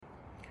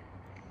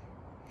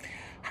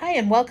Hi,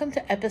 and welcome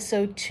to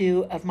episode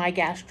 2 of my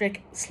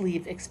gastric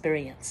sleeve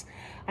experience.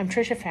 I'm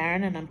Trisha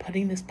Farron, and I'm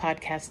putting this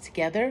podcast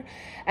together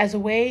as a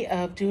way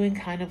of doing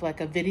kind of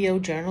like a video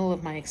journal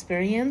of my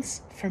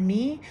experience for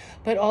me,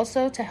 but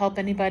also to help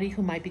anybody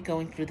who might be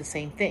going through the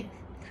same thing.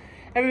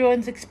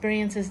 Everyone's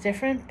experience is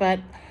different, but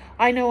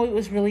I know it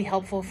was really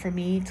helpful for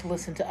me to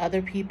listen to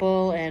other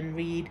people and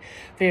read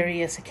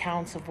various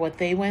accounts of what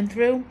they went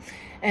through,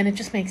 and it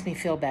just makes me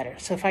feel better.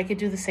 So if I could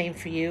do the same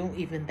for you,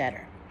 even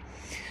better.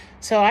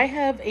 So I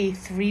have a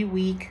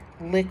 3-week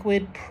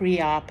liquid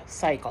pre-op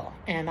cycle,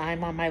 and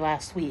I'm on my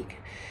last week.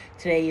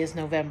 Today is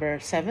November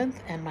 7th,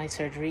 and my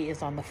surgery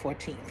is on the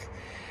 14th.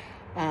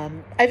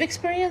 I've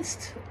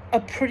experienced a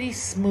pretty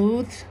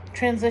smooth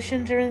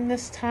transition during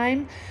this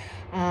time.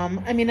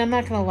 I'm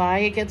not going to lie,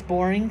 it gets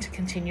boring to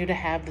continue to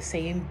have the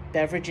same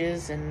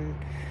beverages and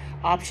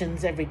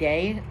options every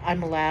day.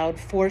 I'm allowed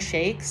 4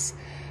 shakes,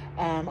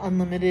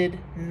 unlimited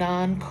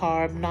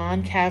non-carb,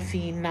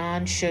 non-caffeine,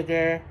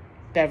 non-sugar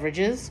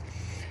beverages,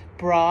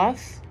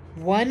 broth,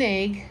 1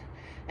 egg,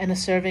 and a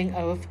serving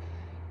of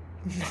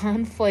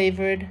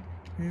non-flavored,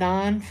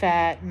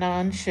 non-fat,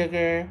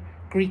 non-sugar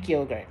Greek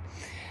yogurt.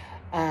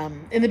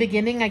 In the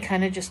beginning, I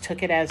kind of just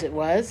took it as it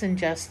was and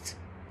just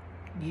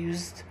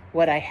used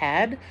what I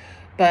had,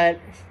 but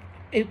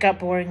it got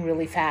boring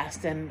really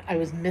fast, and I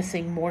was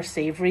missing more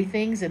savory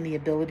things and the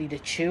ability to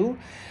chew.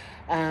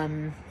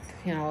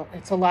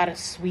 It's a lot of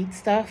sweet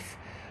stuff,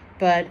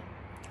 but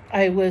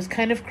I was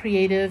kind of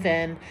creative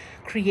and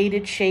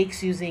created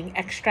shakes using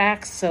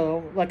extracts.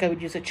 So like I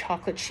would use a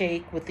chocolate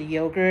shake with the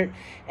yogurt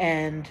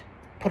and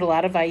put a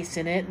lot of ice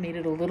in it, made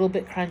it a little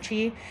bit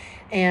crunchy,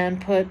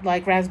 and put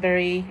like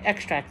raspberry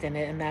extract in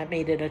it, and that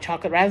made it a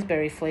chocolate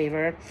raspberry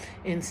flavor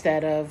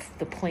instead of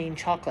the plain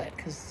chocolate,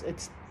 because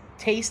it's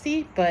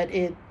tasty, but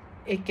it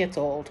gets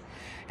old.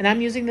 And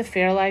I'm using the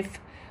Fairlife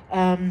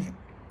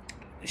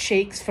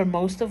shakes for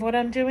most of what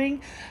I'm doing.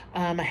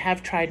 I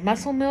have tried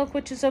muscle milk,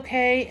 which is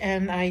okay,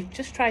 and I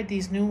just tried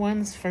these new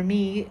ones. For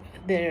me,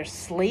 they're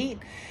Slate.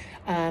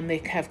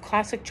 They have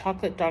classic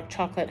chocolate, dark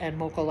chocolate, and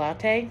mocha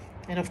latte.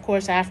 And of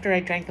course, after I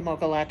drank the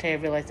mocha latte, I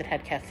realized it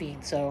had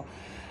caffeine, so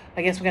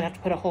I guess we're gonna have to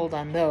put a hold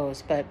on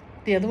those. But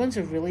the other ones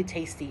are really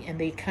tasty, and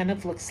they kind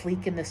of look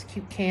sleek in this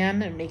cute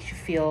can and makes you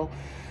feel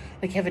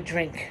like you have a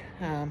drink.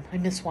 I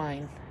miss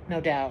wine, no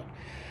doubt.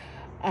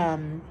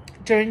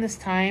 During this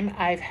time,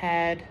 I've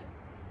had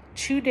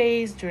 2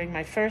 days during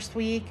my first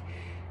week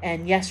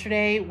and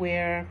yesterday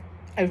where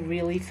I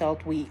really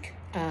felt weak.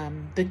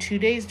 The 2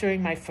 days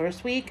during my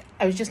first week,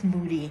 I was just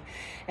moody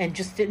and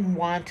just didn't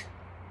want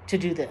to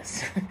do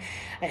this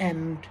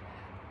and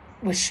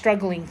was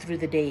struggling through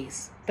the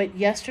days. But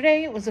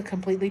yesterday it was a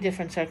completely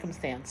different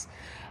circumstance.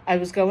 I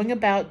was going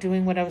about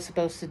doing what I was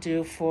supposed to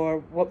do for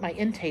what my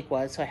intake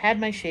was. So I had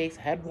my shakes,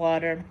 I had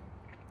water,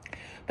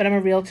 but I'm a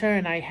realtor,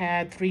 and I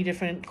had 3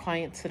 different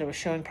clients that I was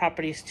showing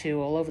properties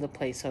to all over the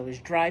place. So I was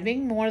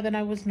driving more than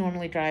I was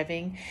normally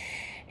driving,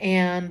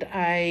 and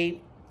I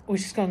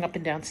was just going up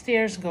and down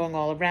stairs and going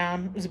all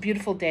around. It was a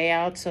beautiful day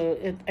out,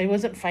 so I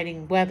wasn't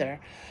fighting weather.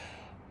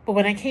 But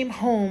when I came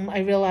home, I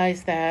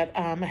realized that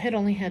I had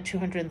only had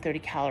 230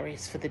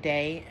 calories for the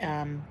day,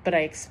 but I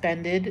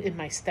expended in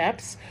my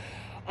steps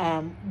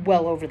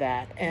well over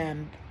that.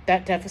 And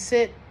that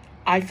deficit,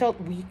 I felt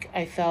weak.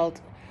 I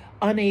felt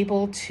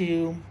unable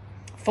to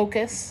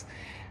focus,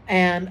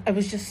 and I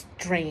was just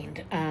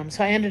drained.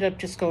 So I ended up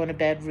just going to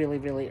bed really,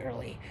 really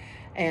early.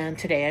 And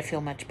today I feel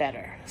much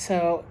better.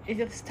 So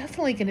it's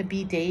definitely going to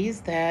be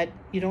days that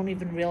you don't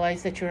even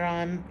realize that you're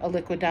on a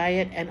liquid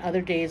diet, and other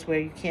days where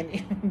you can't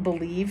even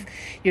believe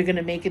you're going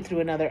to make it through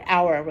another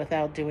hour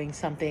without doing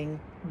something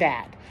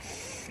bad.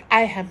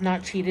 I have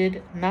not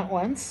cheated, not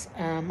once.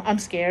 I'm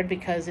scared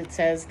because it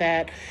says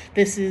that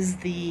this is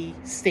the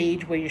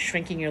stage where you're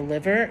shrinking your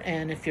liver,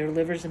 and if your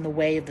liver's in the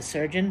way of the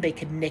surgeon, they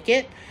could nick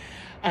it.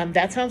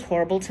 That sounds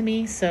horrible to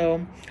me,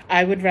 so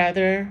I would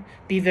rather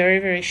be very,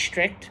 very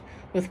strict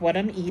with what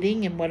I'm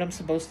eating and what I'm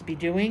supposed to be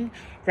doing,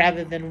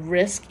 rather than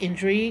risk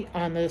injury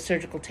on the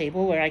surgical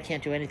table where I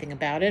can't do anything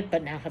about it,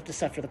 but now have to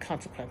suffer the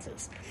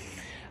consequences.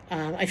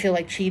 I feel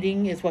like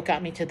cheating is what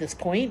got me to this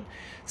point,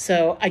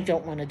 so I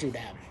don't want to do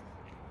that.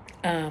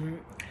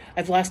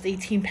 I've lost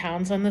 18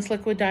 pounds on this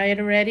liquid diet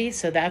already,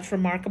 so that's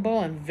remarkable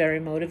and very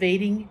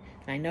motivating.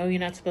 I know you're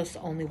not supposed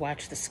to only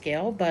watch the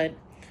scale, but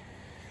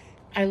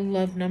I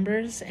love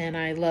numbers and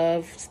I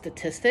love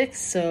statistics,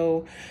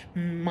 so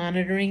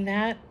monitoring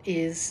that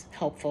is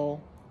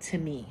helpful to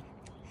me.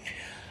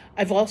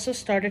 I've also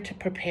started to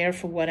prepare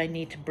for what I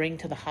need to bring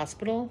to the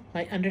hospital.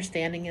 My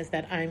understanding is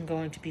that I'm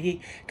going to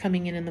be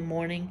coming in the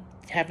morning,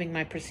 having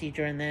my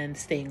procedure, and then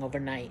staying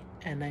overnight,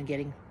 and then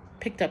getting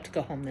picked up to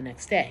go home the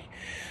next day.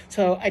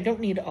 So I don't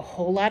need a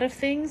whole lot of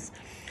things,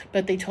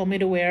 but they told me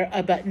to wear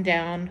a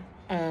button-down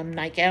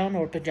nightgown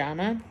or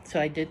pajama, so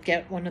I did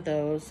get one of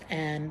those.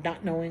 And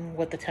not knowing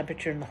what the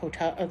temperature in the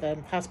hotel or the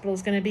hospital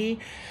is going to be,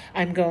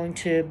 I'm going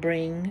to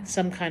bring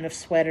some kind of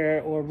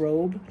sweater or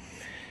robe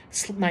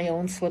my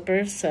own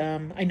slippers.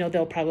 I know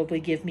they'll probably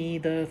give me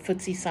the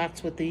footsie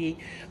socks with the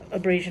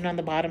abrasion on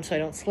the bottom so I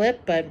don't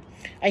slip, but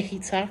I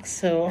hate socks,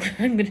 so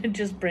I'm going to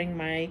just bring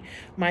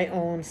my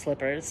own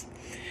slippers.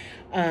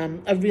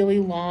 A really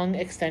long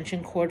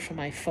extension cord for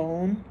my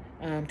phone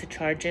to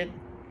charge it,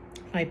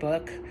 my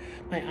book,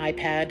 my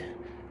iPad,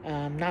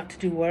 not to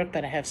do work,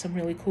 but I have some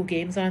really cool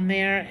games on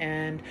there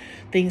and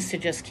things to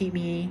just keep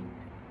me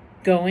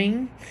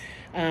going.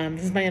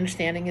 This is my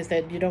understanding, is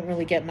that you don't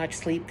really get much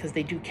sleep because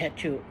they do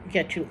get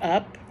you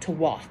up to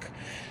walk.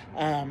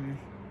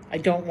 I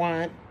don't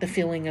want the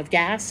feeling of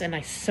gas, and I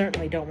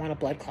certainly don't want a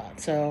blood clot.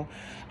 So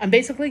I'm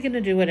basically going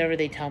to do whatever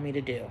they tell me to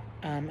do.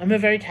 I'm a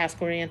very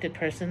task-oriented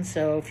person,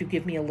 so if you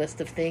give me a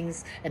list of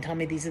things and tell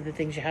me these are the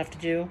things you have to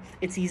do,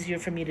 it's easier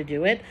for me to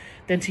do it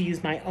than to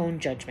use my own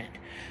judgment.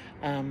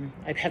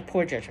 I've had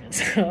poor judgment,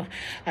 so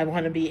I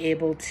want to be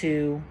able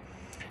to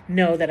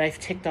know that I've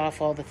ticked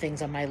off all the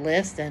things on my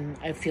list, and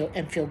I feel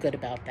good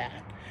about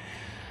that.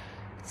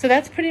 So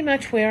that's pretty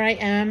much where I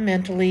am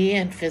mentally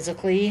and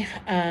physically.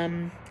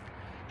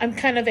 I'm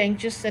kind of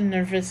anxious and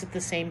nervous at the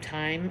same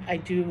time. I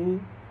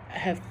do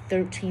have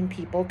 13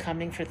 people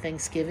coming for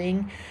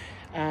Thanksgiving,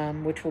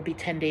 which will be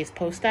 10 days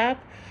post-op.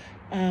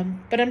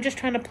 But I'm just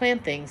trying to plan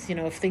things.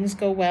 If things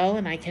go well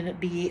and I can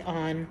be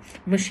on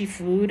mushy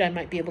food, I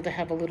might be able to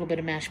have a little bit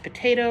of mashed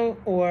potato,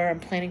 or I'm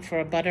planning for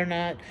a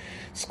butternut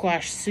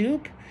squash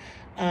soup,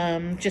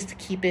 just to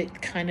keep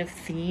it kind of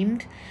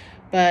themed.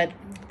 But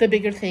the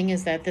bigger thing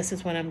is that this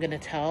is when I'm going to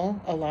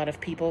tell a lot of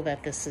people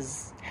that this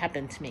has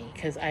happened to me,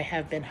 because I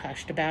have been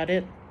hushed about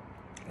it.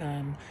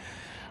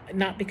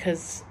 Not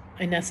because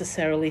I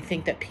necessarily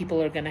think that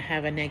people are going to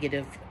have a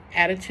negative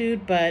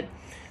attitude, but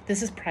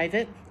this is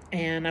private.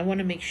 And I want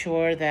to make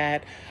sure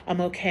that I'm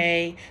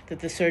okay, that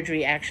the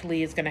surgery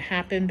actually is going to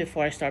happen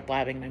before I start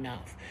blabbing my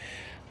mouth.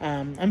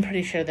 I'm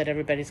pretty sure that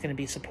everybody's going to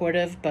be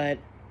supportive, but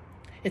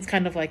it's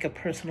kind of like a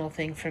personal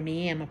thing for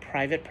me. I'm a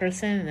private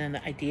person, and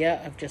the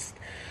idea of just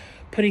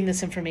putting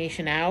this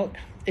information out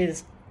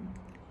is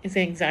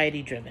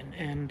anxiety driven.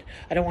 And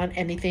I don't want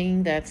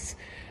anything that's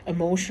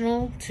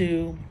emotional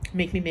to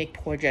make me make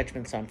poor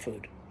judgments on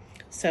food.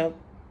 So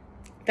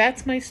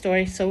that's my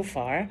story so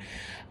far.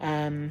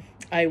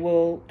 I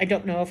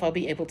don't know if I'll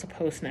be able to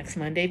post next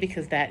Monday,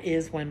 because that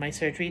is when my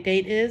surgery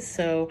date is.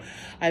 So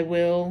I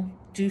will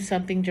do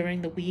something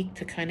during the week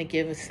to kind of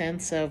give a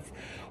sense of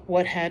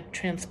what had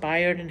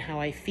transpired and how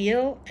I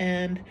feel.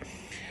 And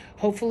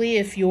hopefully,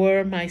 if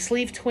you're my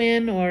sleeve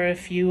twin, or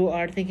if you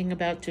are thinking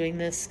about doing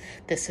this,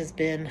 this has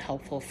been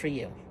helpful for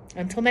you.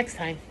 Until next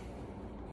time.